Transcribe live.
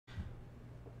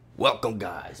Welcome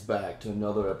guys back to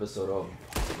another episode of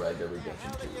Rdemption. What the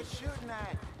hell are you shooting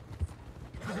at?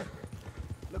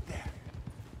 Look there.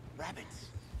 Rabbits.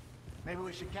 Maybe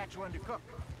we should catch one to cook.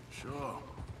 Sure.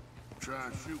 Try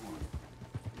and shoot one.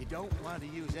 You don't want to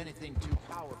use anything too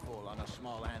powerful on a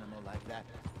small animal like that.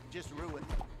 Just ruin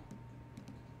it.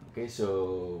 Okay,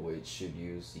 so we should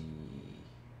use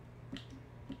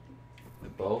the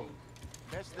bow.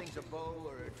 Best thing's a bow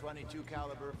or a 22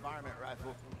 caliber varmint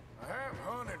rifle. I have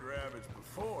hunted rabbits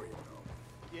before, you know.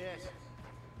 Yes.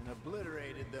 And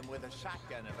obliterated them with a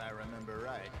shotgun, if I remember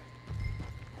right.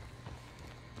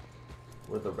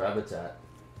 Where the rabbits at?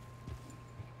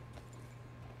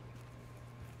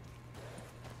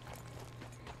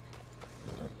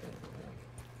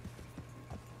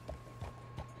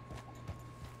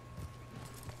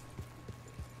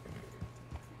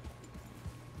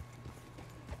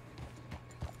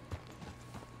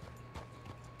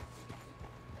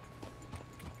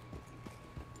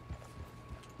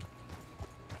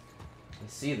 I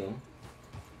see them.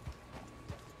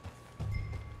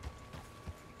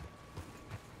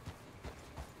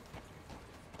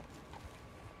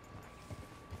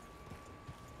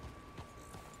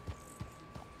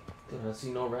 Dude, I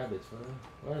see no rabbits.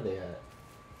 Where are they at?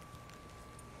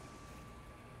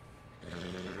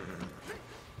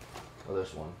 Oh,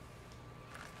 there's one.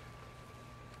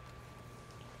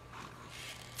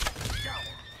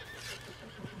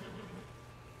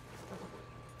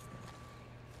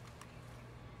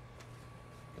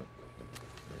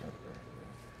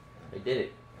 I did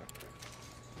it.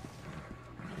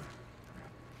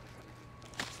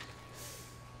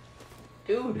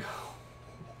 Dude.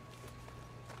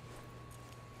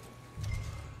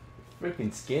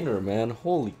 Freaking Skinner, man.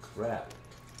 Holy crap.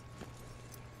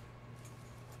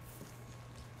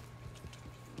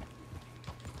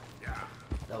 Yeah.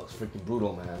 That was freaking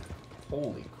brutal, man.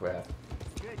 Holy crap.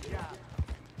 Good job.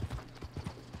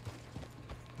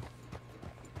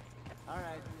 All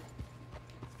right.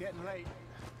 It's getting late.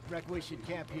 Reckon we should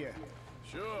camp here.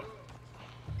 Sure.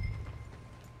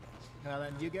 Now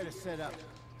then, you get us set up.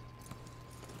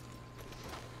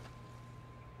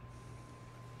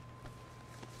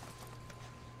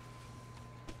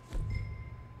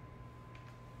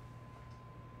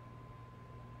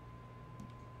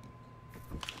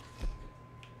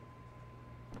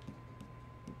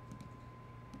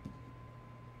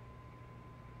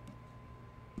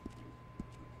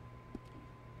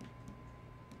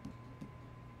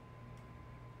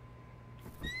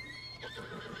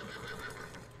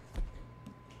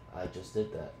 I just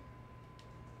did that.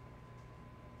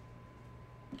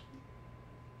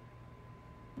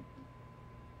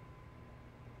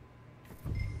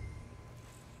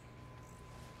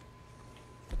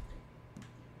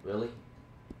 Really?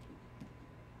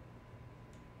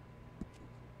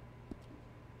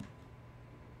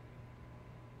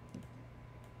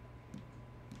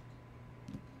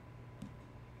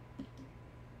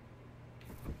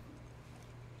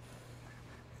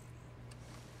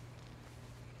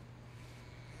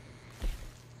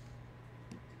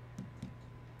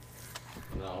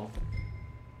 No.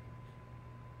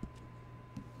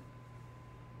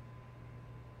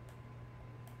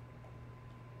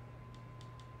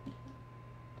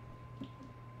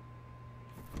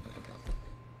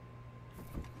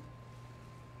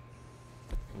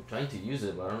 I'm trying to use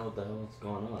it, but I don't know what the hell is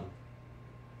going on.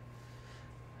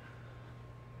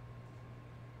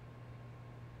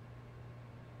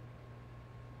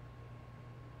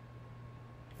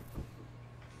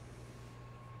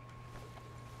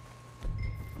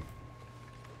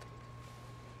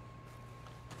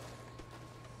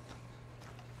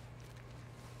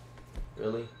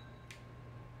 Really?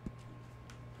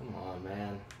 Come on,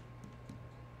 man.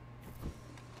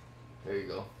 There you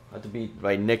go. I have to be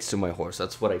right next to my horse.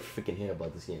 That's what I freaking hate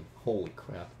about this game. Holy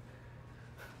crap.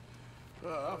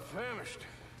 I'm famished.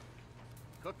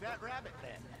 Cook that rabbit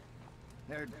then.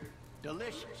 They're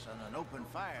delicious on an open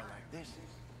fire like this.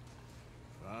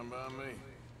 Fine by me.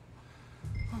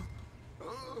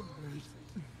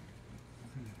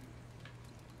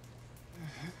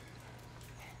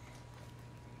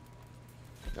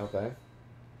 Okay.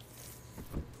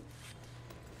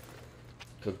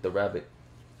 Cook the rabbit.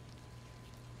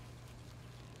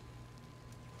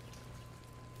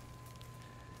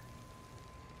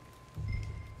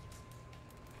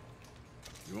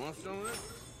 You want some of this?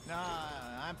 No,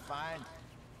 I'm fine.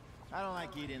 I don't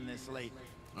like eating this late.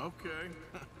 Okay.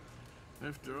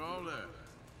 After all that.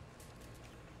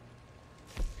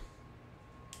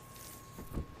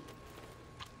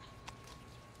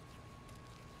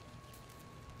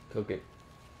 Cook it.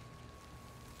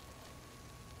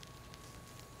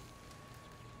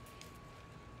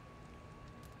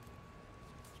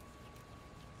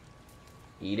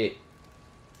 Eat it.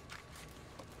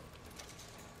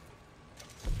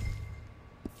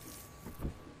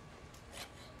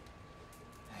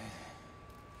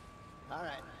 All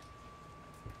right.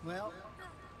 Well,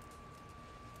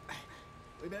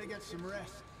 we better get some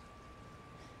rest.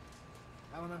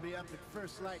 I want to be up at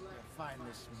first light to find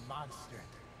this monster.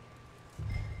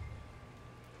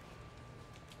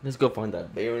 Let's go find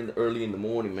that bear early in the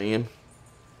morning, man.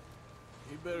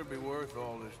 He better be worth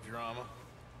all this drama.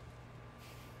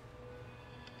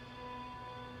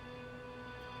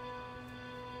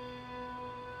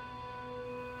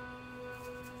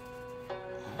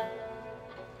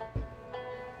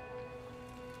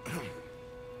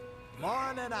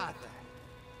 Morning, Arthur.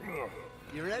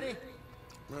 You ready?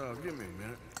 Well, give me a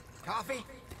minute. Coffee?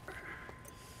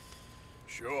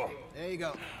 Sure. There you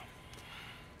go.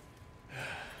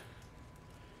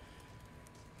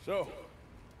 So,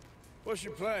 what's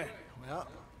your plan? Well,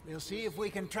 we'll see if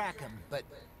we can track him, but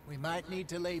we might need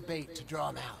to lay bait to draw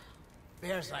him out.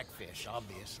 Bears like fish,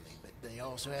 obviously, but they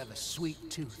also have a sweet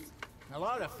tooth. A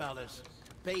lot of fellas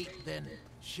bait, then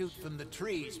shoot from the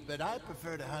trees, but I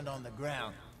prefer to hunt on the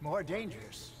ground. More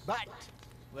dangerous, but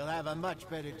we'll have a much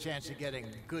better chance of getting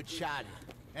a good shot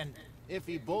in. And if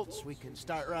he bolts, we can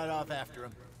start right off after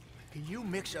him. Can you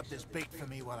mix up this bait for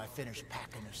me while I finish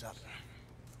packing this up?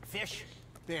 Fish,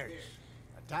 berries.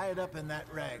 I'll tie it up in that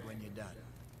rag when you're done.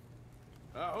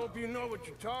 I hope you know what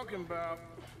you're talking about.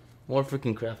 More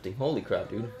freaking crafting. Holy crap,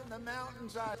 dude. In the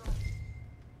mountains,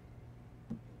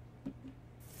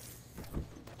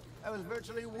 I was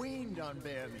virtually weaned on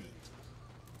bear meat.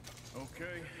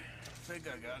 Okay, I think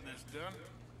I got this done.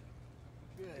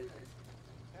 Good.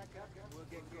 Pack up, we'll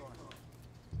get going.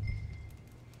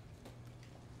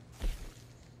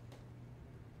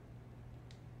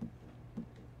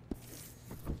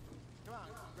 Come on,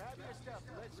 grab your stuff,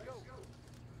 let's go.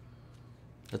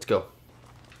 Let's go.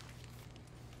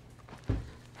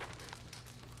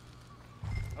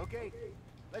 Okay,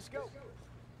 let's go.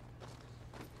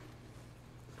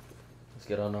 Let's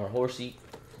get on our horsey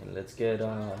and let's get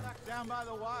Down by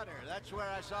the water, that's where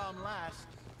I saw him last.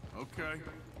 Okay.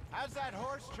 How's that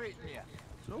horse treating you?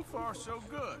 So far, so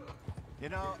good. You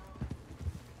know,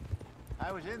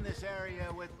 I was in this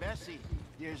area with Bessie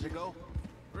years ago.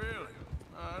 Really?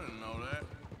 I didn't know that.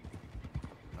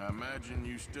 I imagine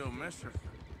you still miss her.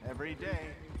 Every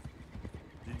day.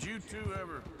 Did you two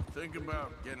ever think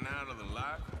about getting out of the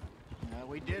life?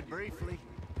 We did briefly.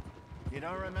 You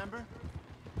don't remember?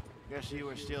 Guess you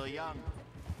were still young.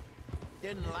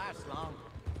 Didn't last long.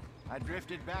 I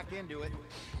drifted back into it.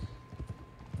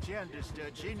 She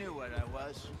understood. She knew what I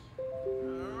was.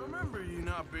 I remember you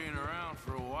not being around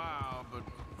for a while, but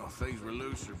well, things were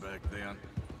looser back then.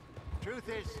 Truth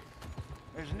is,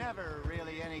 there's never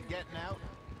really any getting out.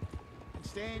 And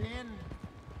staying in,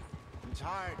 it's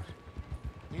hard.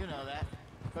 You know that.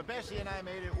 But Bessie and I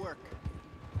made it work.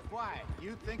 Why?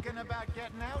 You thinking about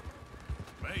getting out?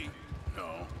 Me?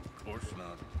 No, of course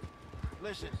not.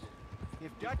 Listen,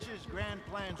 if Dutch's grand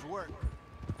plans work,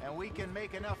 and we can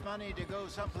make enough money to go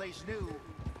someplace new,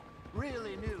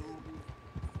 really new,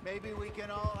 maybe we can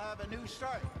all have a new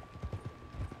start.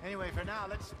 Anyway, for now,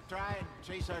 let's try and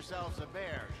chase ourselves a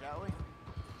bear, shall we?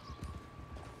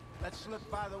 Let's look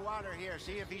by the water here,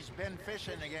 see if he's been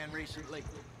fishing again recently.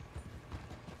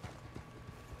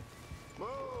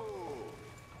 Whoa!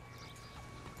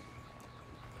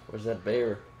 Where's that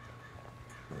bear?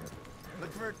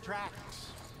 Look for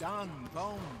tracks, dung,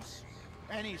 bones,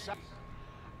 any sign.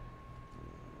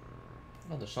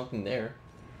 Oh, there's something there.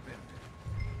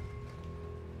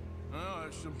 Oh,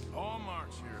 there's some paw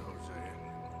marks here, Jose.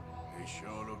 They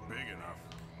sure look big enough.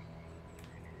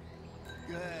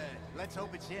 Good. Let's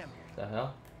hope it's him. The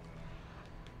hell?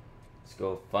 Let's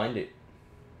go find it.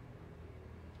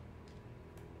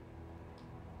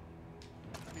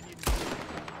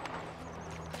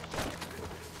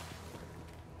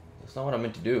 That's not what I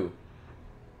meant to do.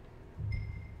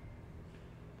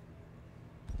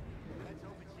 Let's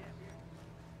hope it's him.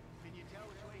 Can you tell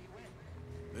which way he went?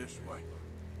 This way.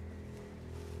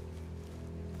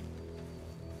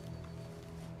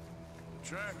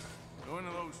 Tracks go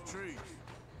into those trees.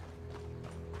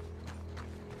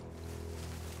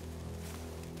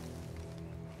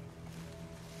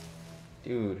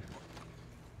 Dude.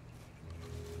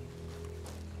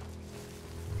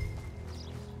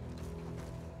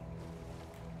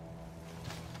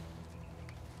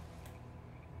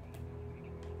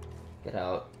 Get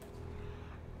out.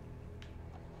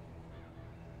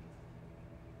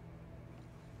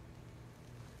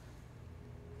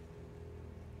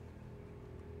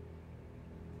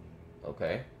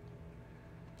 Okay.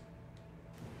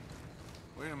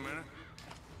 Wait a minute.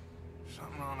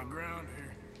 Something on the ground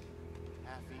here.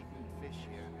 Half-eaten fish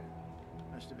here.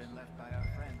 Must have been left by our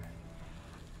friend.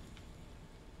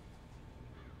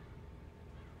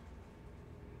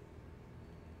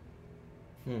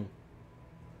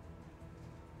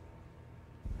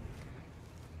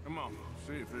 Come on,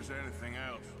 see if there's anything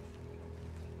else.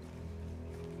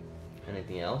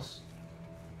 Anything else?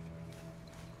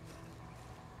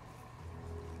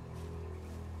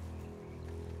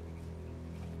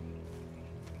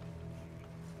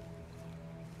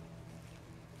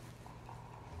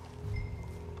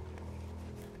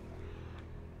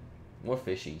 More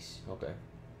fishies. Okay.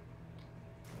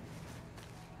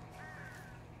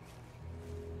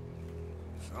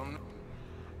 Something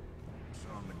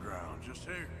on the ground, just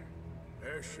here.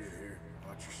 There's shit here.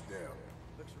 Watch your step.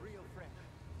 Looks real fresh.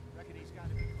 Reckon he's got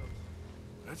to be close.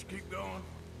 Let's keep going.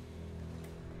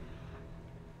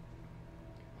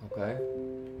 Okay.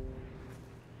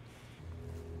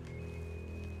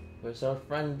 Where's our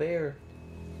friend Bear?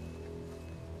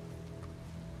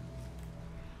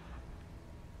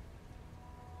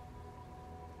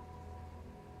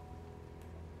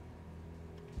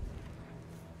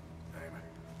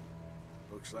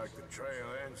 Looks like the trail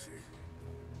ends here.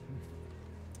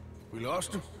 We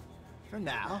lost him? For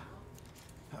now.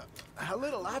 A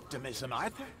little optimism,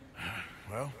 Arthur.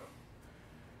 Well,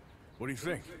 what do you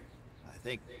think? I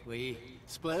think we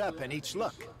split up and each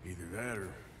look. Either that or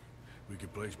we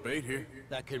could place bait here.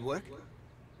 That could work.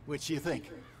 Which you think?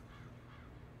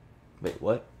 Wait,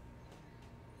 what?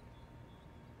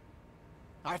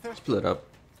 Arthur? Split up.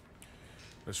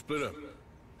 Let's split up.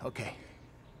 Okay.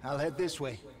 I'll head this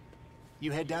way.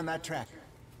 You head down that track.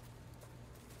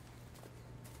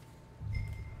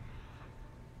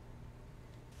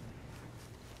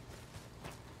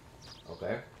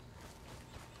 Okay.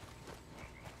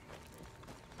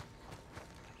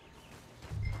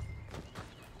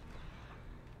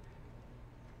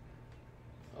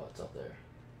 Oh, it's up there.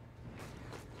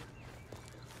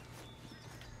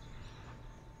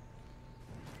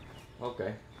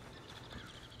 Okay.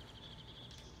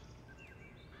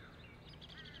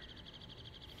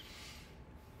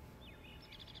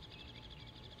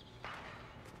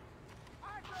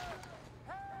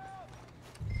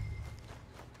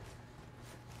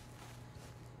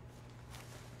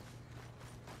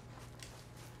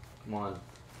 Come on.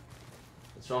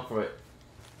 Let's run for it.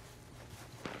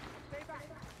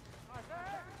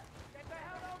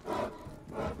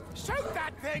 Shoot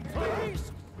that thing,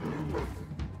 please!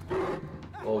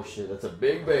 Oh shit, that's a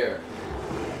big bear.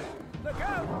 Look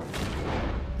out!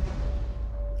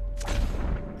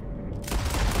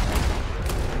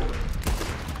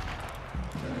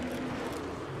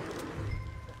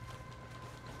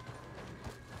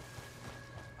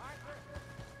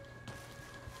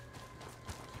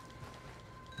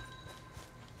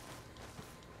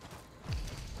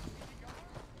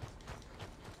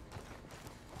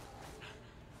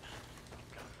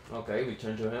 Okay, we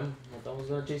turned to him. I thought I was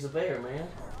gonna chase a bear, man.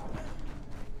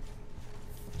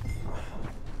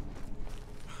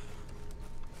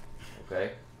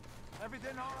 Okay.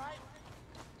 Everything all right?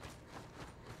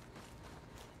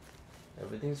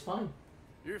 Everything's fine.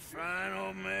 You're fine,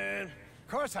 old man. Of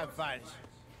course I'm fine.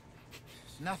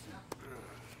 It's nothing.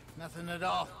 Nothing at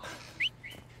all.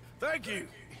 Thank you,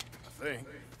 I think.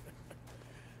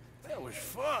 That was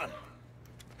fun.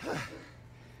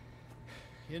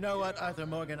 You know what, Arthur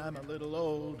Morgan? I'm a little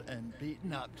old and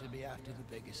beaten up to be after the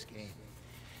biggest game.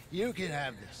 You can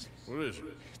have this. What is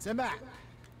it? It's a map.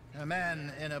 A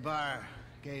man in a bar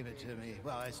gave it to me.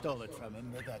 Well, I stole it from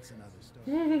him, but that's another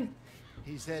story.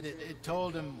 He said it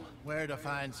told him where to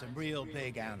find some real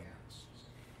big animals.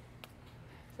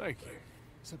 Thank you.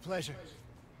 It's a pleasure.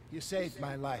 You saved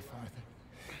my life, Arthur.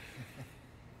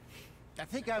 I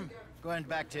think I'm going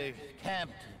back to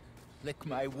camp to lick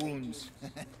my wounds.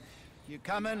 You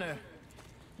coming, or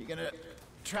you gonna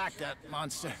track that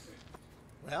monster?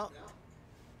 Well,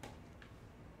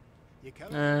 you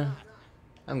coming?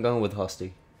 I'm going with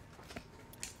Husty.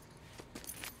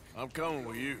 I'm coming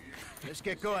with you. Let's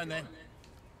get going then.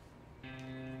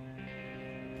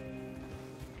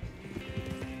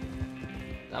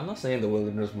 I'm not saying the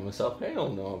wilderness by myself. Hell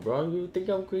no, bro. You think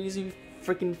I'm crazy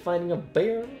freaking fighting a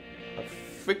bear? A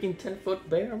freaking 10-foot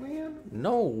bear, man?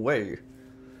 No way.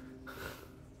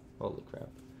 Holy crap.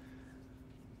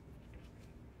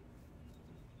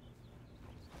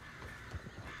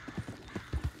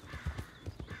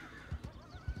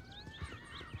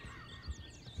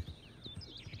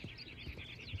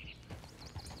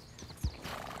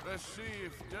 Let's see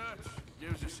if Dutch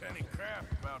gives us any crap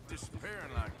about disappearing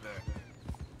like that.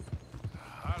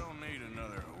 I don't need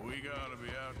another. We gotta be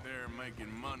out there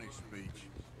making money speech.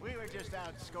 We were just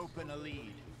out scoping a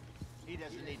lead. He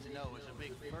doesn't need to know it was a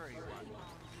big furry one.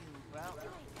 Well,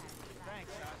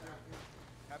 thanks, Arthur.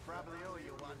 I probably owe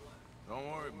you one.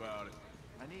 Don't worry about it.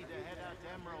 I need to head out to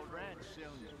Emerald Ranch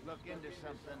soon, look into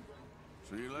something.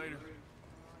 See you later.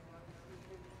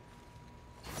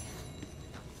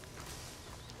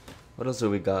 What else do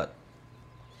we got?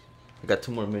 I got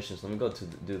 2 more missions. Let me go to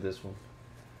do this one.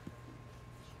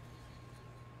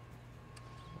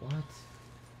 What?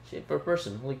 Shit per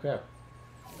person. Holy crap.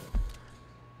 Let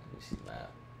me see the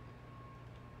map.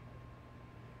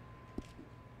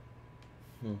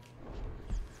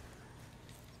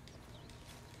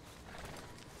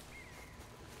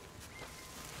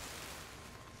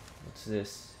 What's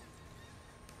this?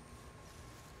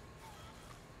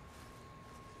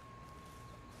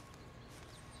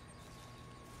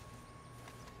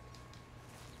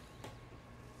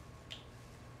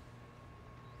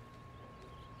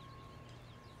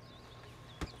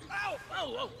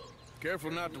 Oh.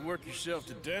 Careful not to work yourself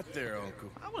to death there, Uncle.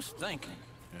 I was thinking.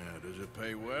 Yeah, does it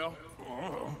pay well?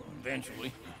 Oh,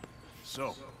 eventually.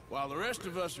 So, while the rest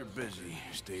of us are busy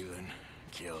stealing,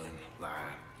 killing,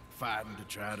 lying, fighting to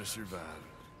try to survive,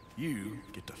 you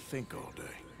get to think all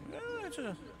day. Well, it's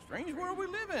a strange world we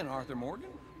live in, Arthur Morgan.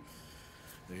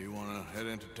 Do you want to head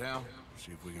into town?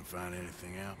 See if we can find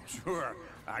anything out? Sure.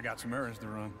 I got some errands to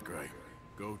run. Great.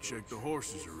 Go check the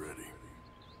horses are ready.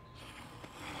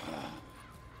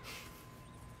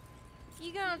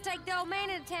 You gonna take the old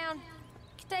man into town?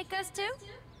 Take us too?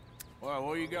 Well,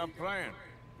 what you got planned?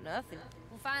 Nothing.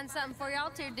 We'll find something for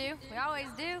y'all to do. We always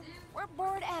do. We're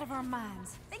bored out of our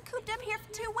minds. Been cooped up here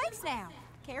for 2 weeks now.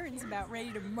 Karen's about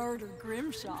ready to murder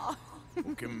Grimshaw.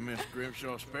 Well, can Miss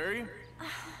Grimshaw spare you?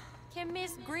 Can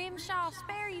Miss Grimshaw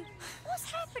spare you? What's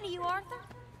happened to you, Arthur?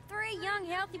 3 young,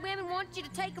 healthy women want you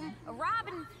to take them a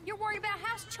robbing. You're worried about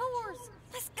house chores.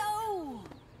 Let's go.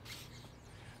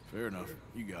 Fair enough.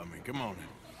 You got me. Come on then.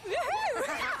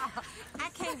 I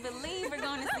can't believe we're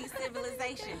going to see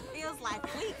civilization. Feels like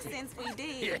weeks since we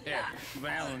did. Yeah,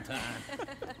 Valentine.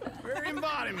 Very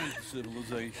embodiment of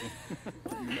civilization.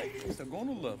 You ladies are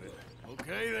gonna love it.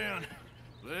 Okay then.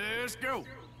 Let's go.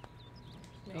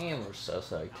 Man, we're so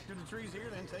psyched. After the trees here,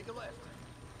 then take a left.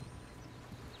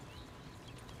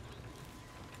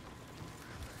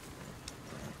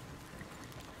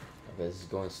 Okay, this is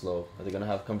going slow. Are they gonna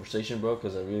have a conversation, bro?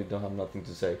 Because I really don't have nothing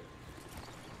to say.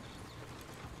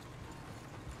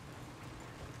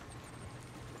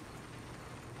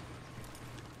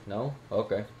 No?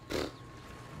 Okay.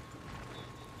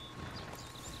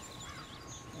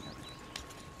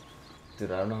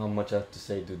 Dude, I don't know how much I have to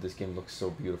say, dude. This game looks so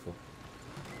beautiful.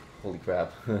 Holy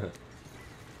crap.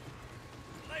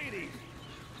 Ladies,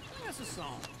 that's a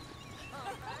song.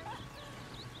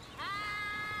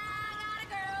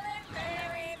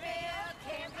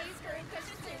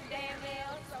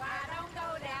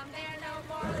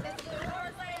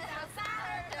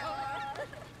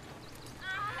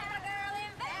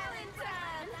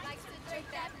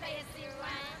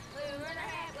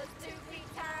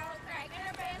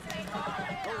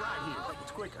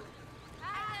 Quicker. I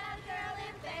got a girl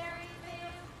in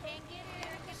Berryville, can't get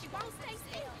her 'cause she won't stay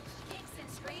still. She kicks and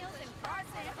squeals and farts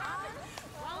and hollers,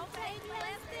 won't take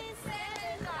less than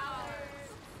 $7.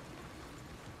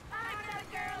 I got a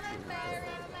girl in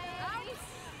Berryville.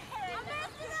 I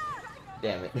messed it up.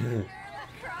 Damn it.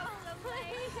 Across the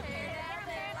place, down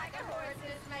there like a horse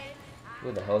is made.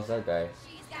 Who the hell is that guy?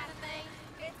 She's got a thing,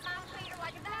 it's my feet are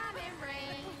like a diamond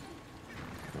ring.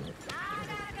 I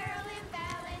got a girl in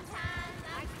Valentine,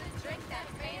 likes to drink that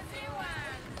fancy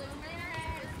wine. Bloom in her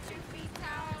hair is 2 feet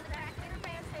tall, the back of her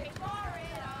pants paid for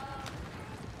it all.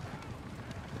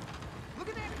 Look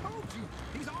at that coach.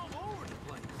 He's all over the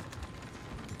place.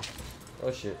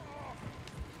 Oh shit.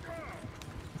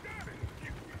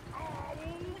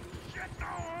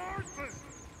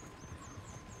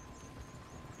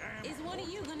 Is one of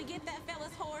you going to get that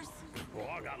fella's horse? Well,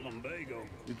 I got lumbago.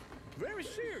 It's very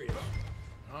serious.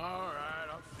 All right,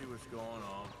 I'll see what's going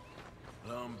on.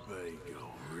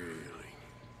 Lumbago, really?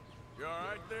 You all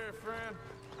right there, friend?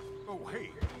 Oh,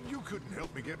 hey, you couldn't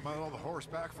help me get my other horse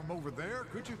back from over there,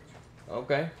 could you?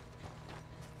 Okay.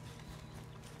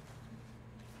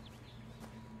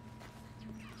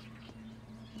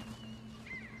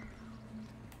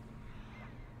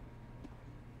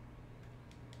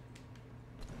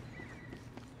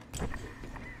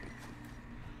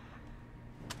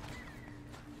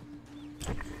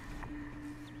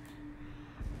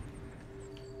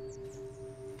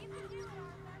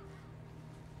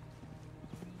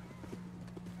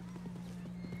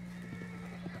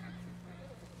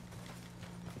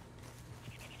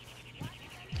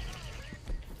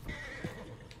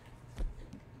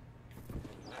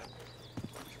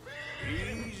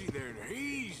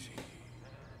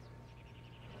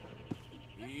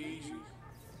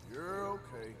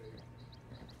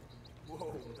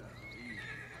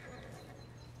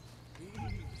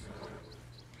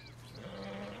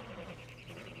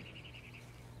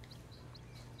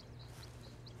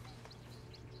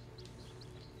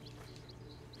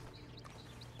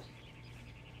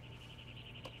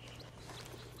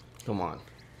 Come on.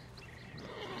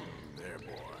 There,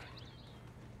 boy.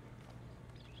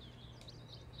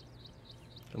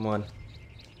 Come on.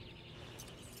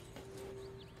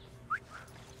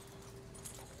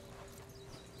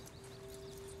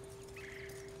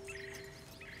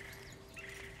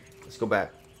 Let's go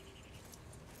back.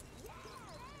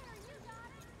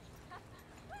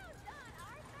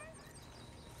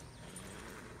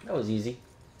 That was easy.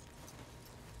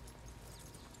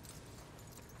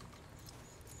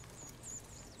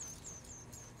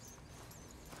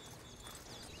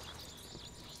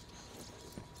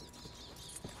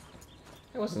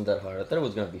 It wasn't that hard. I thought it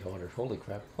was gonna be harder. Holy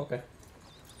crap. Okay.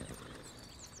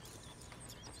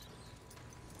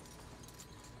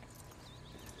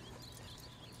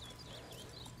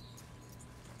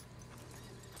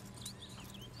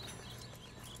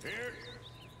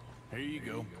 Here you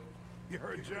go.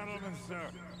 You're a gentleman,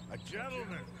 sir. A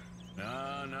gentleman.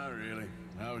 No, not really.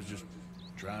 I was just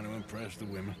trying to impress the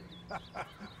women.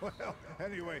 Well,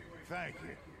 anyway, thank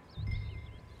you.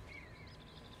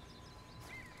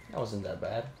 That wasn't that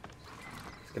bad.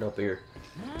 Let's get up here.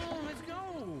 Come on, let's go.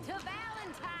 To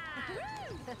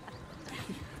Valentine!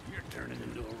 You're turning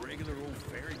into a regular old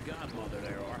fairy godmother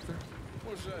there, Arthur.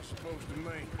 What's that supposed to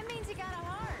mean? It means you got a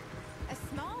heart. A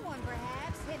small one,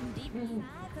 perhaps, hidden deep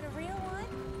inside, but a real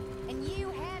one. And you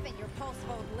haven't, your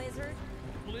pulse-old lizard.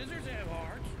 Blizzards have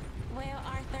hearts. Well,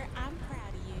 Arthur, I'm proud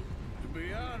of you. To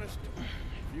be honest,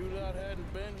 if you lot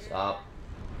hadn't been here, Stop.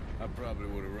 I probably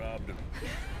would have robbed him.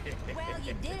 Well,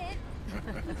 you did it.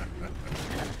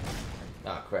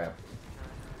 Ah, crap.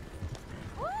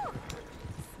 Woo!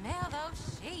 Smell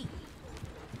those sheep.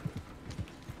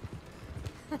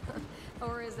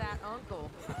 Or is that Uncle?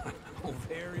 Oh,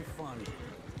 very funny.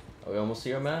 Are we almost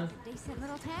here, man? Decent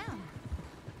little town.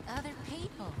 Other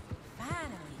people.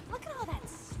 Finally. Look at all that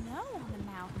snow on the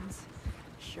mountains.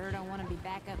 Sure don't want to be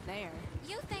back up there.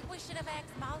 You think we should have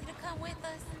asked Molly to come with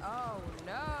us? Oh,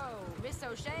 no. Miss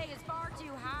O'Shea is far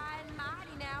too high and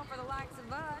mighty now for the likes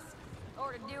of us.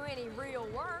 Or to do any real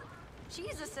work.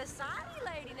 She's a society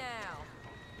lady now.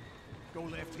 Go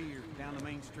left here, down the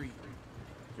main street.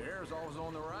 Fair's always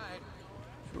on the right.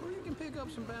 Sure, you can pick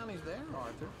up some bounties there,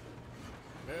 Arthur.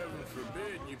 Heaven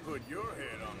forbid you put your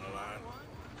head on the line.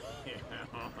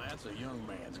 Yeah, that's a young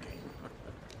man's game.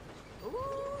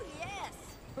 Ooh, yes.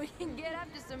 We can get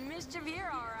up to some mischief here,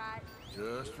 all right.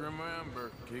 Just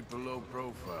remember, keep a low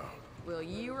profile. Will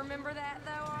you remember that,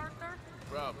 though, Arthur?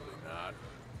 Probably not.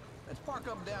 Let's park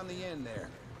up down the end there,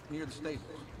 near the stables.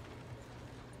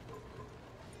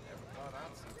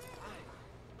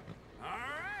 All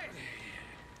right.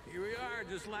 Here we are,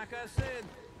 just like I said.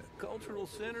 The cultural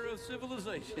center of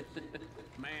civilization.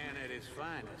 Man at its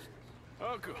finest.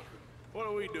 Uncle, what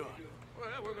are we doing? Well,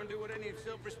 we're gonna do what any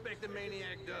self-respecting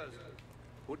maniac does.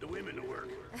 Put the women to work.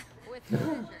 With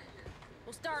pleasure.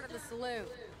 We'll start at the saloon.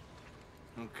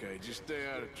 Okay, just stay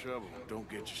out of trouble. Don't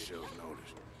get yourselves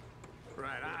noticed.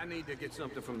 Right, I need to get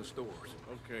something from the stores.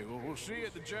 Okay, well, we'll see you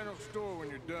at the general store when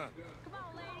you're done. Come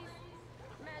on, ladies.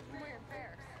 Imagine we're in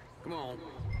Paris. Come on.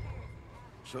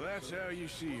 So that's how you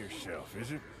see yourself,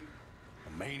 is it?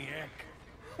 A maniac?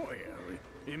 Well,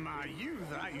 in my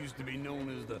youth, I used to be known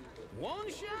as the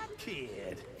one-shot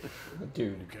kid.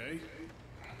 Dude. Okay.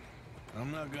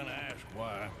 I'm not gonna ask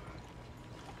why.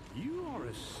 You are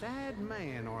a sad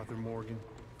man, Arthur Morgan.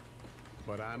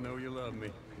 But I know you love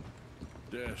me.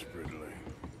 Desperately.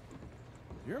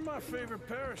 You're my favorite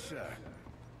parasite.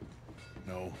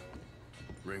 No.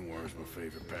 Ringworm's my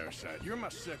favorite parasite. You're my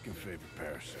second favorite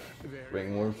parasite.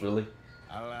 Ringworms, really?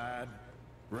 I lied.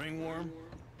 Ringworm,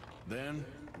 then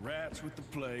rats with the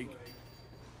plague,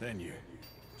 then you.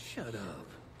 Shut up.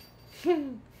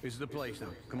 This is the place now.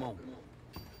 Come on.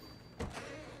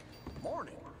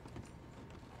 Morning.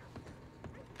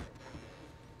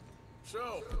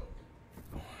 So,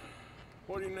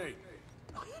 what do you need?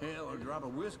 Hell, a drop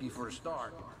of whiskey for a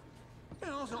start. You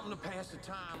know, something to pass the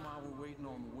time while we're waiting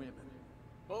on the women.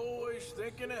 Always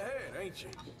thinking ahead, ain't you?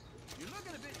 You're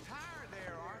looking a bit tired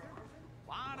there, Arthur.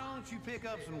 Why don't you pick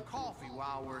up some coffee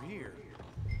while we're here?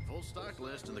 Full stock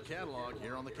list in the catalog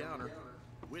here on the counter.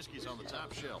 Whiskey's on the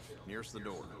top shelf, nearest the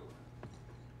door.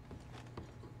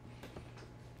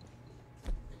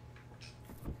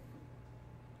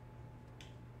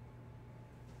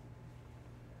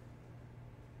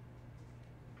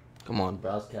 Come on,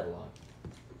 browse catalog.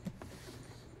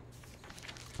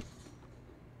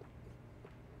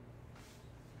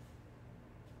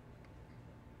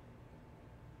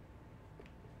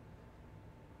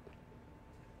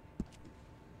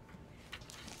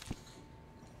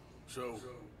 So,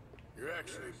 you're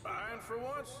actually buying for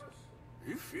once?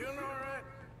 You feeling all right?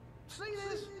 See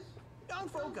this? Young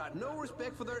folk got no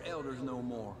respect for their elders no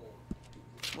more.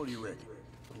 What do you reckon?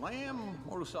 The lamb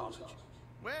or the sausage?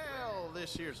 Well,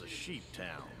 this here's a sheep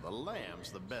town. The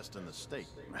lamb's the best in the state.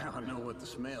 Now I know what the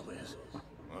smell is.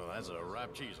 Well, that's a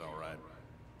ripe cheese, all right.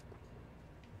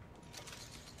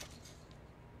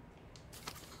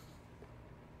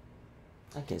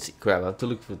 I can't see crap. I have to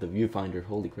look for the viewfinder.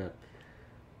 Holy crap.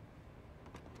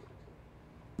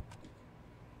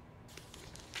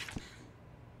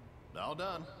 All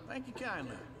done. Thank you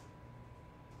kindly.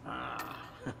 Ah,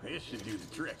 this should do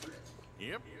the trick.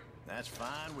 Yep, that's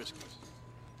fine whiskey.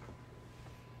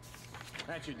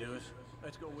 That should do us.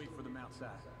 Let's go wait for them outside.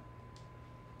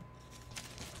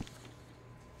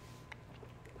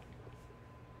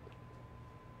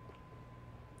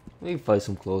 Let me find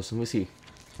some clothes. Let me see.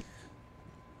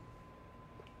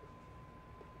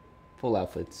 Full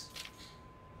outfits.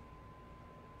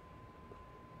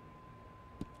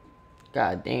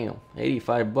 God damn,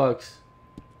 85 bucks.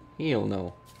 Hell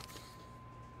no.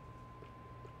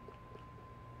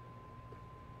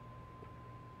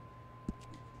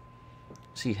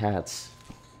 See hats.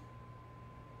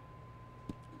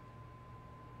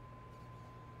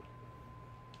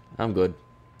 I'm good.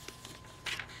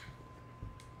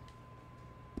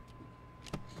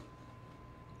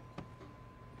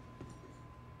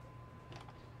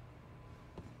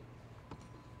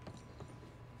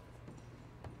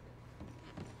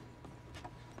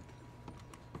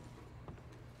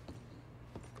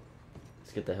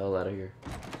 Let's get the hell out of here.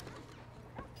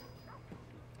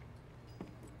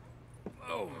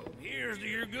 Oh, here's to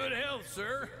your good health,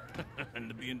 sir. And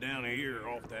to being down here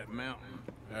off that mountain.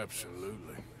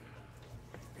 Absolutely.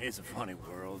 It's a funny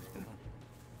world, you know.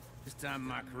 This time in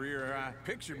my career, I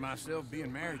pictured myself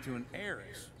being married to an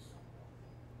heiress.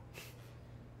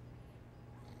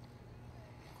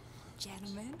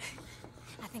 Gentlemen,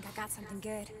 I think I got something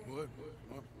good. What?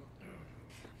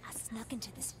 I snuck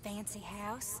into this fancy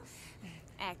house.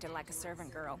 Acted like a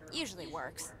servant girl. Usually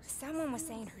works. Someone was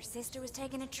saying her sister was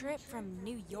taking a trip from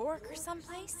New York or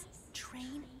someplace.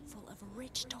 Train full of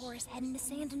rich tourists heading to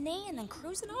Saint Denis and then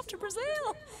cruising off to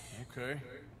Brazil. Okay.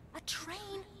 A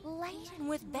train laden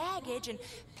with baggage and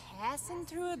passing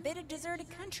through a bit of deserted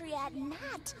country at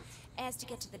night as to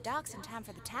get to the docks in time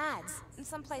for the tides in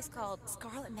some place called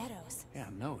Scarlet Meadows. Yeah,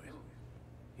 I know it.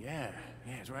 Yeah,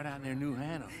 it's right out near New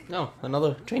Hanover. No,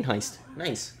 another train heist.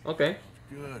 Nice. Okay.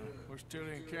 Good. We're still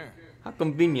in camp. How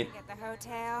convenient. At the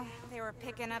hotel, they were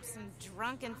picking up some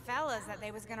drunken fellas that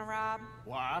they was gonna rob.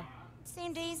 Why?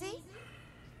 Seemed easy.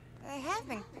 They have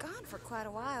been gone for quite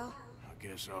a while. I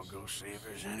guess I'll go see if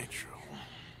there's any trouble.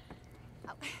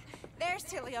 Oh, there's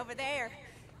Tilly over there.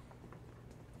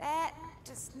 That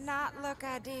does not look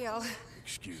ideal.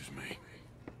 Excuse me.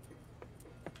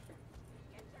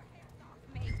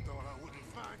 Thought I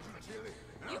wouldn't find you, Tilly.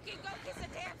 You can go kiss a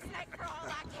damn snake for all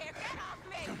I care. Get off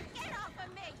me! Get off of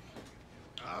me!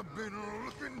 I've been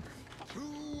looking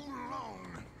too long.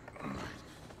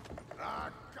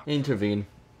 Intervene.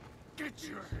 Get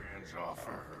your hands off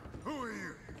her. Who are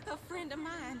you? A friend of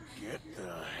mine. Get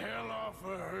the hell off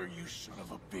of her, you son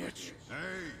of a bitch.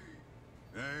 Hey,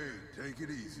 take it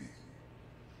easy.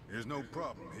 There's no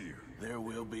problem here. There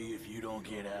will be if you don't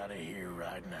get out of here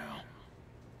right now.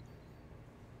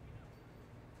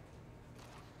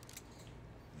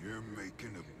 You're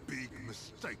making a big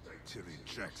mistake, Tilly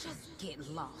Jackson. Just get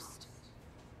lost.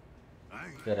 I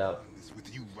ain't Get out. doing this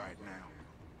with you right now.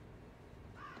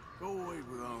 Go wait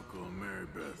with Uncle and Mary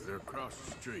Beth. They're across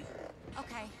the street.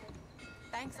 Okay.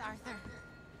 Thanks, Arthur.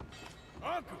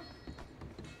 Uncle!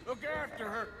 Look after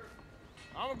her.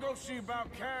 I'm gonna go see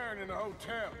about Karen in the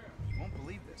hotel. You won't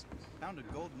believe this. Found a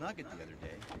gold nugget the other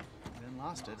day, then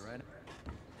lost it right.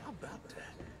 How about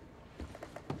that?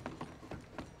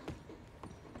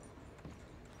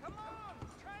 Come on,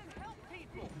 try and help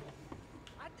people.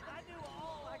 I do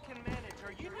all I can manage.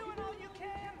 Are you doing all you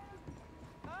can?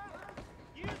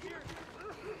 Use your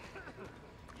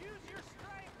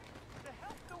strength to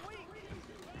help the weak.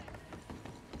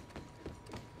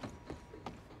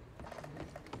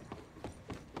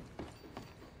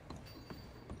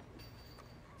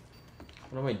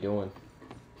 What am I doing?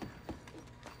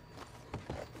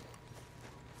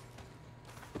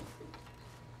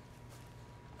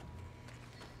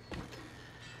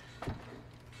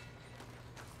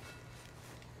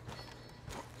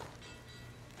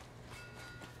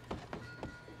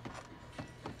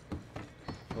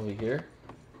 Over here?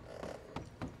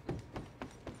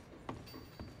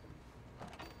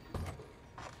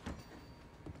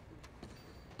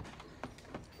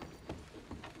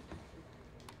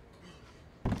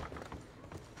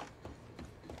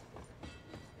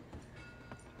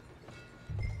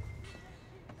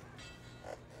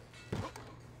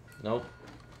 Nope.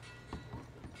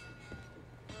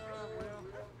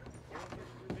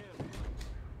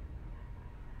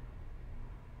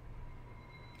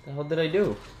 The hell did I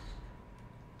do?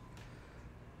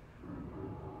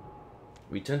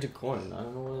 Return to corn. I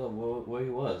don't know where he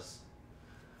was.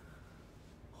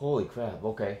 Holy crap.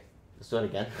 Okay. Let's do it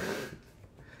again.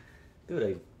 Dude,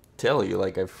 I tell you,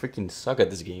 like, I freaking suck at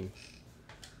this game.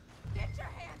 Get your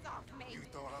hands off me! You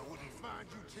thought I wouldn't find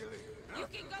you, Tilly? You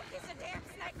can go kiss a damn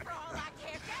snake for all I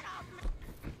care. Get off me!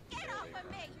 Get off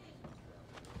of me!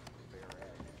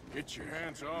 Get your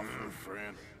hands off her,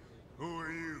 friend. Who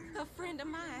are you? A friend of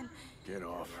mine. Get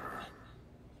off her.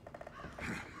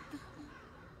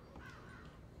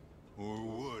 Or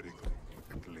what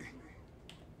exactly?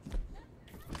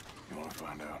 You want to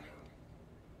find out?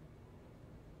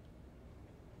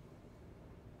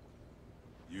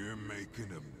 You're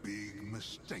making a big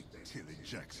mistake, Tilly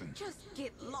Jackson. Just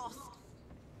get lost.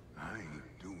 I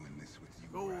ain't doing this with you.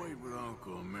 Go wait with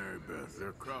Uncle and Mary Beth. They're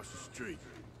across the street.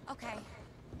 Okay.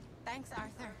 Thanks,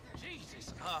 Arthur.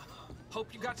 Jesus,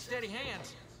 hope you got steady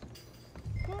hands.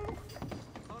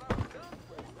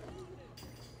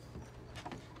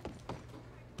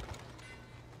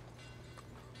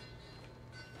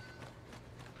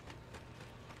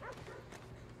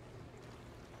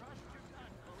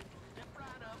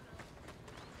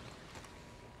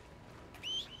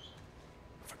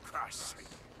 For Christ's sake.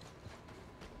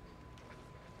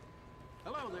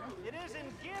 Hello there. It is in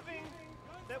giving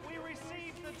that we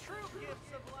receive the true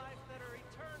gifts of life that are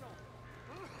eternal.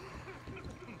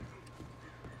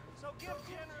 So give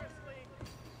generously,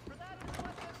 for that is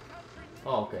what this country needs.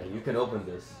 Oh, okay. You can open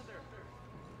this.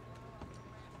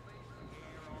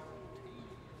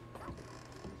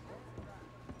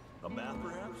 A bath,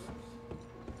 perhaps?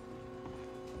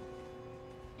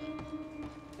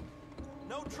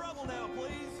 No trouble now,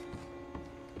 please.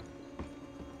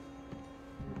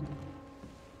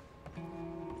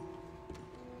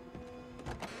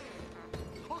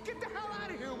 Oh, get the hell out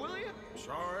of here, will you?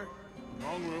 Sorry.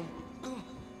 Wrong room.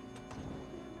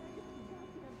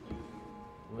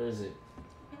 Where is it?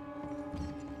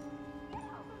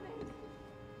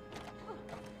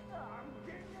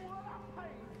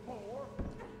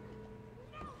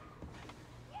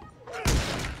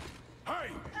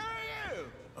 Hey!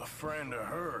 A friend of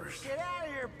hers. Get out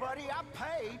of here, buddy. I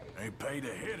paid. Ain't paid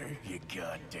to hit her, you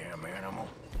goddamn animal.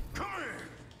 Come here!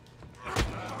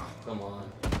 Come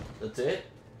on. That's it?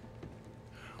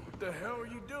 What the hell are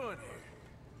you doing here?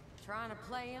 Trying to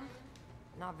play him?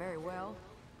 Not very well.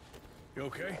 You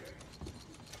okay?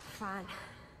 Fine.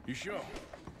 You sure?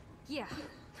 Yeah.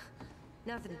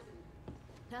 Nothing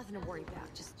to worry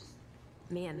about. Just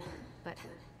men. But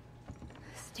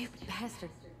stupid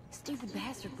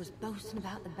bastard was boasting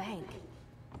about the bank.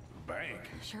 Bank?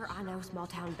 Sure, I know small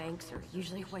town banks are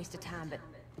usually a waste of time, but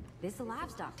this is a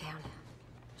livestock town.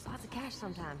 There's lots of cash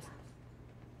sometimes.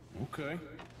 Okay.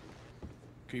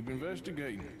 Keep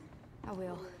investigating. I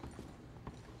will.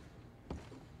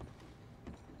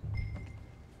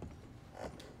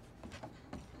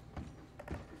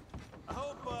 I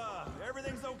hope,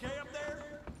 everything's okay up there?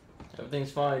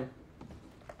 Everything's fine.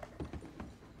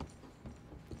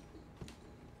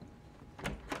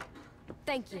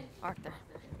 Thank you, Arthur.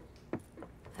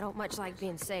 I don't much like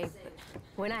being saved, but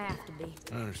when I have to be.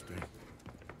 I understand.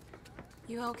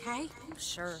 You okay?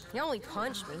 Sure. He only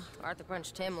punched me. Arthur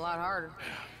punched him a lot harder.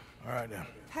 All right, now.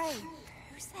 Hey,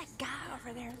 who's that guy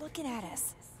over there looking at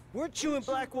us? Weren't you in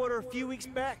Blackwater a few weeks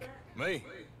back? Me?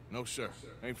 No, sir.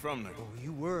 Ain't from there. Oh,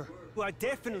 you were. Well, I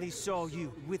definitely saw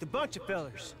you with a bunch of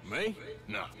fellers. Me?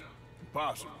 No.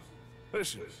 Impossible.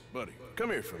 Listen, buddy,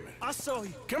 come here for a minute. I saw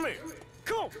you. Come here.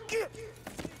 Come on, get!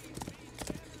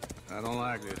 I don't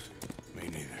like this. Me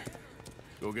neither.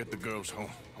 Go get the girls home.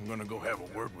 I'm gonna go have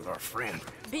a word with our friend.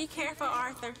 Be careful,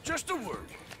 Arthur. Just a word.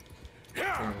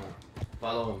 Yeah!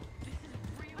 Follow him.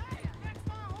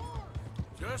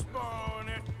 Just borrowing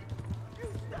it.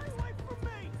 You stay away from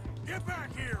me! Get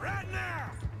back here right now!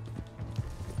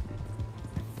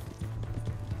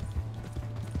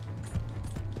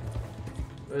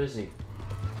 Where is he?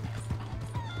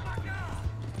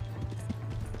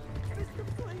 Mister,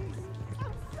 please!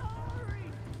 I'm sorry!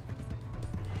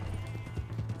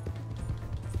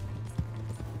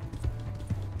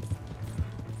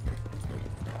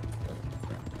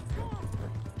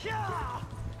 Yeah!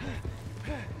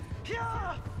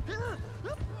 Yeah!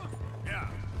 Yeah.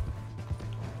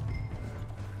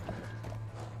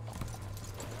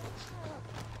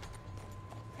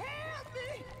 Help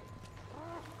me!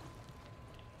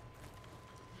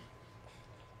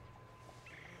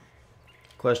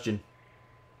 Question.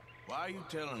 Why you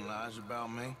telling lies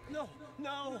about me? No,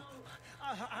 no.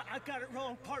 I got it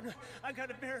wrong, partner. I got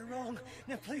it very wrong.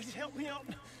 Now please help me out.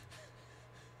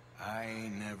 I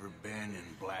ain't never been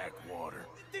in Blackwater.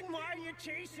 Then why are you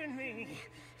chasing me?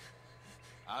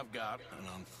 I've got an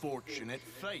unfortunate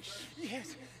face.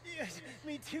 Yes, yes,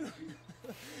 me too.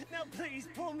 Now please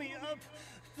pull me up,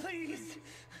 please.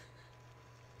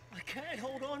 I can't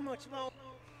hold on much longer.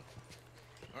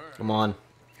 Right. Come on.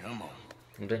 Come on.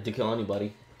 I'm ready to kill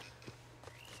anybody.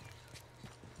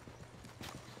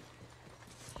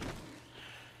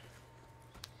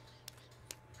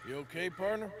 You okay,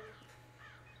 partner?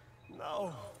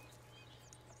 No.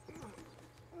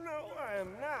 No, I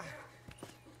am not.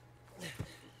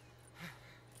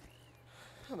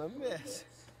 I'm a mess.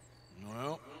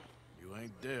 Well, you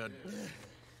ain't dead.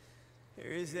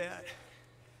 Here is that.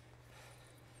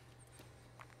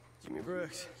 Jimmy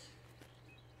Brooks.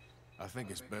 I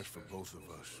think it's best for both of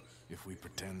us if we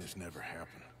pretend this never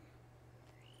happened.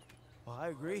 Well, I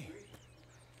agree.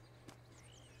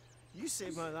 You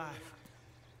saved my life.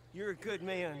 You're a good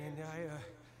man, and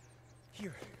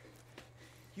here.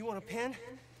 You want a pen?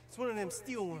 It's one of them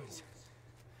steel ones.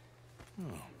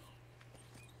 Oh.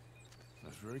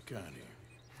 That's very kind of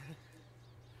you.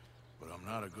 But I'm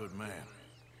not a good man,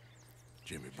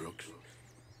 Jimmy Brooks.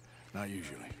 Not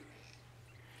usually.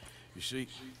 You see,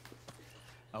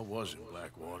 I was in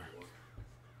Blackwater.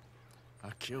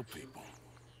 I kill people.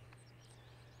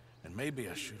 And maybe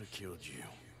I should have killed you.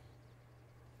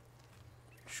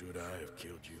 Should I have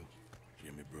killed you,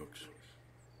 Jimmy Brooks?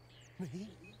 Me?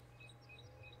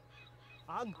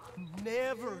 I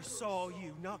never saw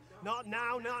you. Not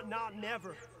now, not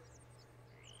never.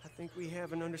 I think we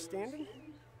have an understanding.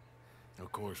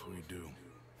 Of course we do.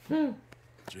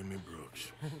 Jimmy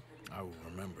Brooks. I will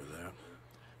remember that.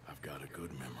 I've got a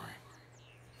good memory.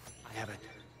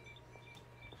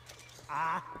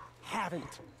 I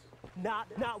haven't.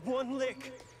 Not one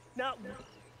lick. Not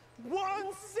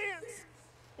 1 cent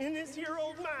in this here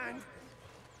old mind.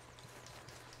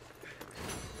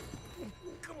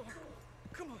 Come on.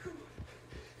 Come on.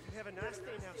 You have a nice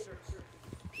day now, sir.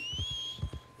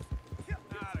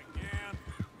 Not again.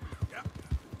 Yep.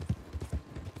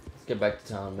 Let's get back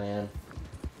to town, man.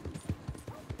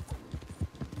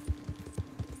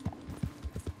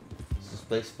 Is this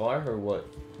place far or what?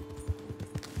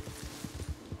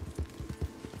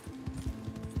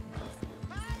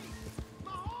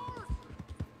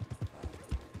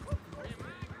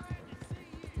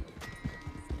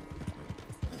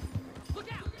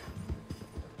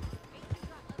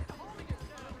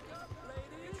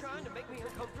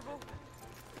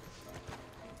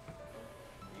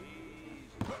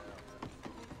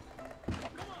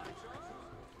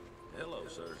 Hello,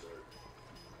 sir.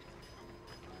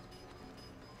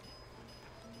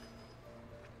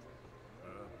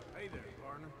 Hey there,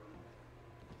 partner.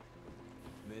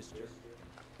 Mister.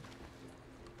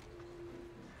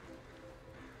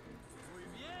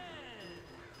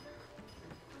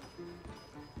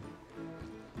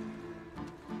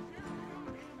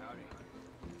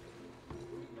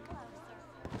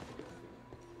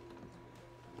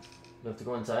 We have to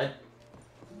go inside?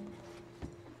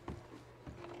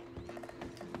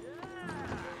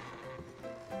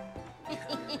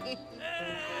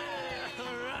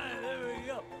 Alright, there we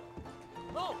go.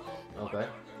 Oh! Okay.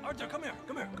 Arthur, come here.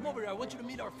 Come over here. I want you to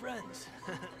meet our friends.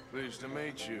 Pleased to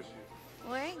meet you.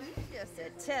 Well, you're just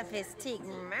the toughest teak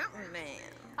mountain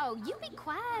man. Oh, you be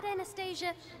quiet,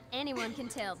 Anastasia. Anyone can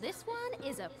tell this one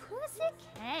is a pussy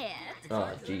cat.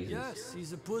 Oh, Jesus. Yes,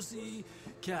 he's a pussy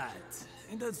cat.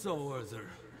 Ain't that so, Arthur?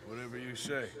 Whatever you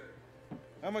say.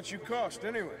 How much you cost,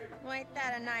 anyway? Well, ain't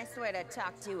that a nice way to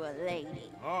talk to a lady?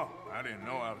 Oh, I didn't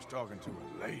know I was talking to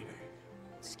a lady.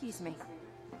 Excuse me.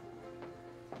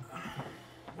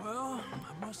 Well,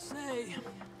 I must say,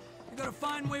 you got a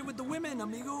fine way with the women,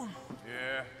 amigo.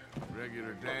 Yeah,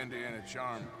 regular dandy and a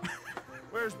charmer.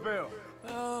 Where's Bill?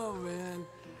 Oh, man.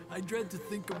 I dread to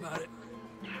think about it.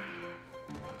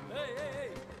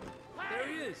 Hey! There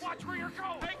he is. Watch where you're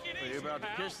going. Take it Are easy, you about to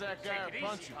pal. kiss that guy or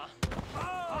punch him?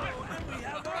 Oh, and we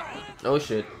have our Oh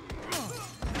shit.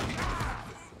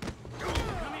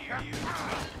 Come here, you.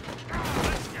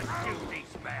 Let's just shoot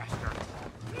these bastards.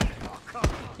 Oh, come on.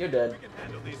 You're dead. We can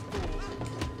handle these fools.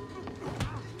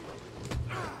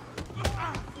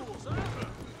 Fools, huh?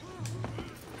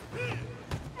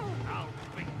 I'll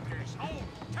beat this whole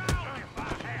town if I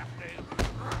have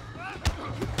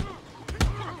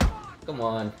to. Come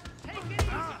on. Take it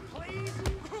easy, please.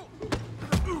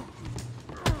 We'll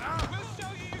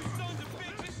show you, you sons of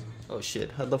bitches. Oh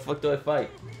shit. How the fuck do I fight?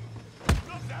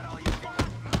 Is that all you got?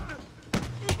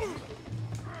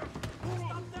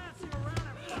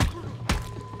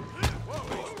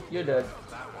 You're dead.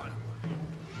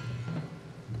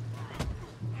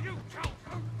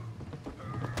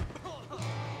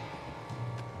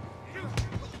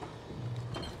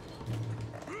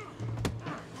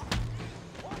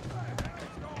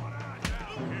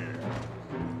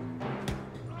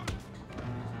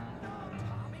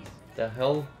 The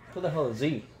hell? Who the hell is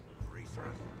he?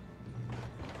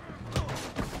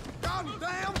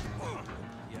 Goddamn!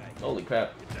 Holy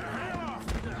crap.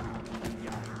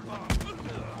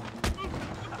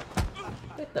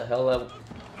 Get the hell out.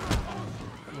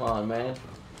 Come on, man.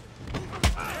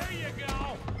 There you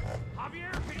go.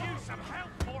 Javier could use some help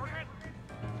for it.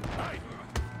 Hey,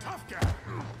 tough guy.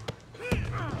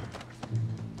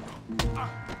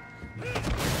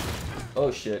 Oh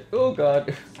shit. Oh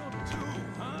god.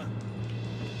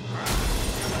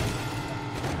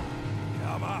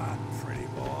 Come on, pretty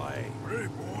boy. Pretty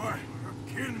boy? You're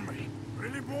kidding me.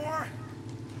 Pretty boy?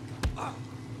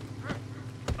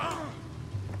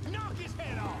 Knock his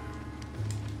head off.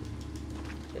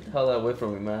 Get the hell away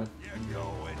from me, man. You're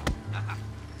going.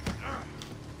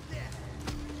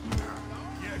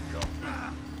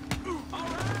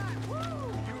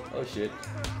 Oh shit.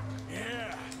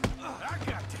 Yeah, I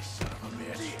got this son of a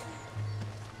bitch.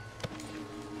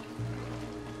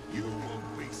 You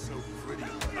won't be so pretty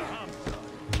when I'm done.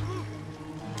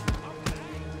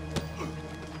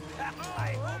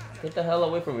 Get the hell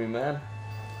away from me, man.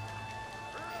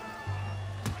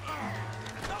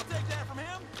 Don't take that from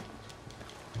him.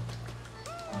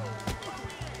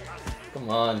 Come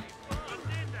on.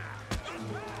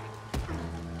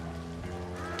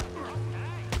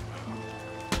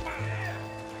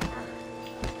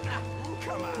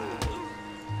 Come on.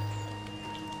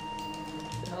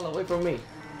 Get the hell away from me.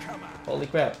 Come on. Holy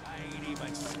crap. I ain't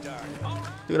even started.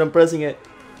 Dude, I'm pressing it.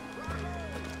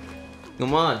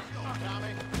 Come on.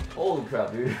 Holy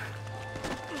crap, dude.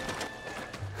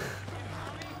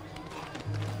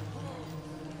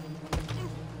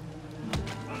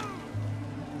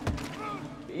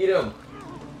 Beat him.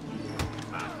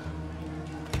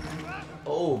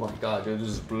 Oh my god, dude, this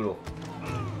is brutal.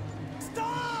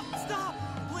 Stop! Stop!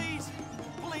 Please!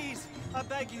 Please! I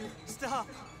beg you, stop.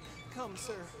 Come,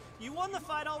 sir. You won the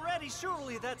fight already.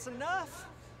 Surely that's enough.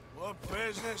 What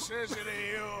business is it of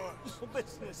yours? No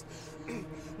business.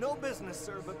 No business,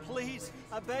 sir, but please,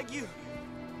 I beg you.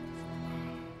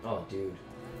 Oh, dude.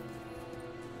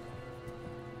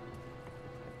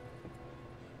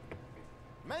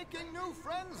 Making new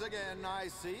friends again, I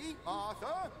see,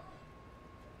 Arthur.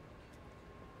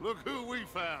 Look who we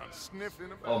found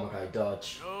sniffing about. Oh my god,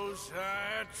 Dodge.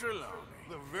 Josiah Trelawney.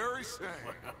 The very same.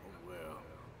 Well,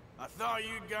 I thought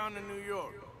you'd gone to New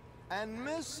York. And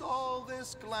miss all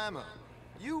this glamour.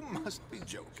 You must be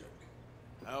joking.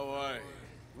 How are you?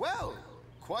 Well,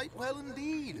 quite well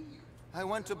indeed. I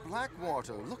went to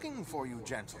Blackwater looking for you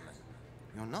gentlemen.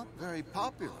 You're not very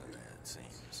popular there, it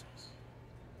seems.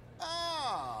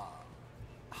 Ah!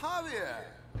 Javier!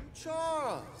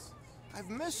 Charles! I've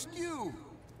missed you!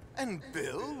 And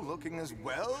Bill, looking as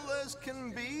well as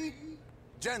can be.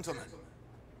 Gentlemen,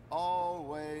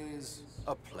 always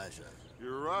a pleasure.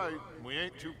 You're right. We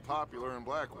ain't too popular in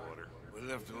Blackwater. We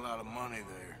left a lot of money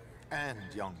there. And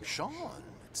young Sean,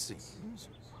 it seems.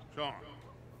 Sean,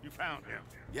 you found him?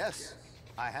 Yes,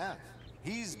 I have.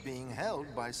 He's being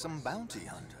held by some bounty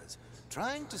hunters,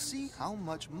 trying to see how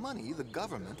much money the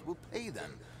government will pay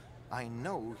them. I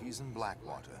know he's in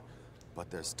Blackwater, but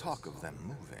there's talk of them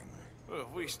moving. Well,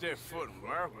 if we step foot in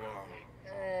Blackwater...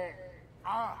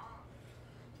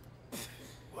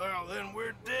 Well, then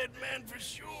we're dead men for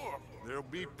sure. There'll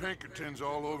be Pinkertons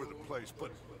all over the place,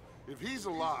 but if he's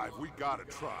alive, we gotta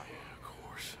try. Yeah, of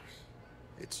course.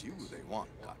 It's you they want,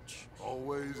 Dutch.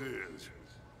 Always is.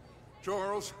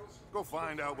 Charles, go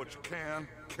find out what you can,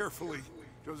 carefully.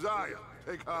 Josiah,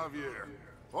 take Javier.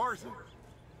 Arthur,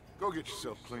 go get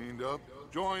yourself cleaned up.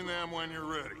 Join them when you're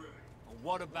ready.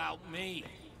 What about me?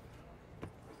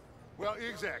 Well,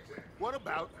 exactly. What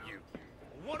about you?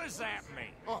 What does that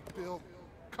mean? Oh, Bill,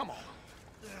 come on.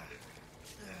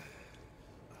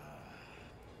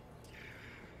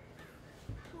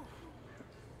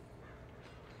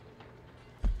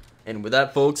 And with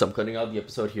that, folks, I'm cutting out the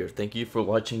episode here. Thank you for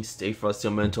watching. Stay frosty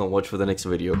and mental and watch for the next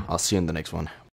video. I'll see you in the next one.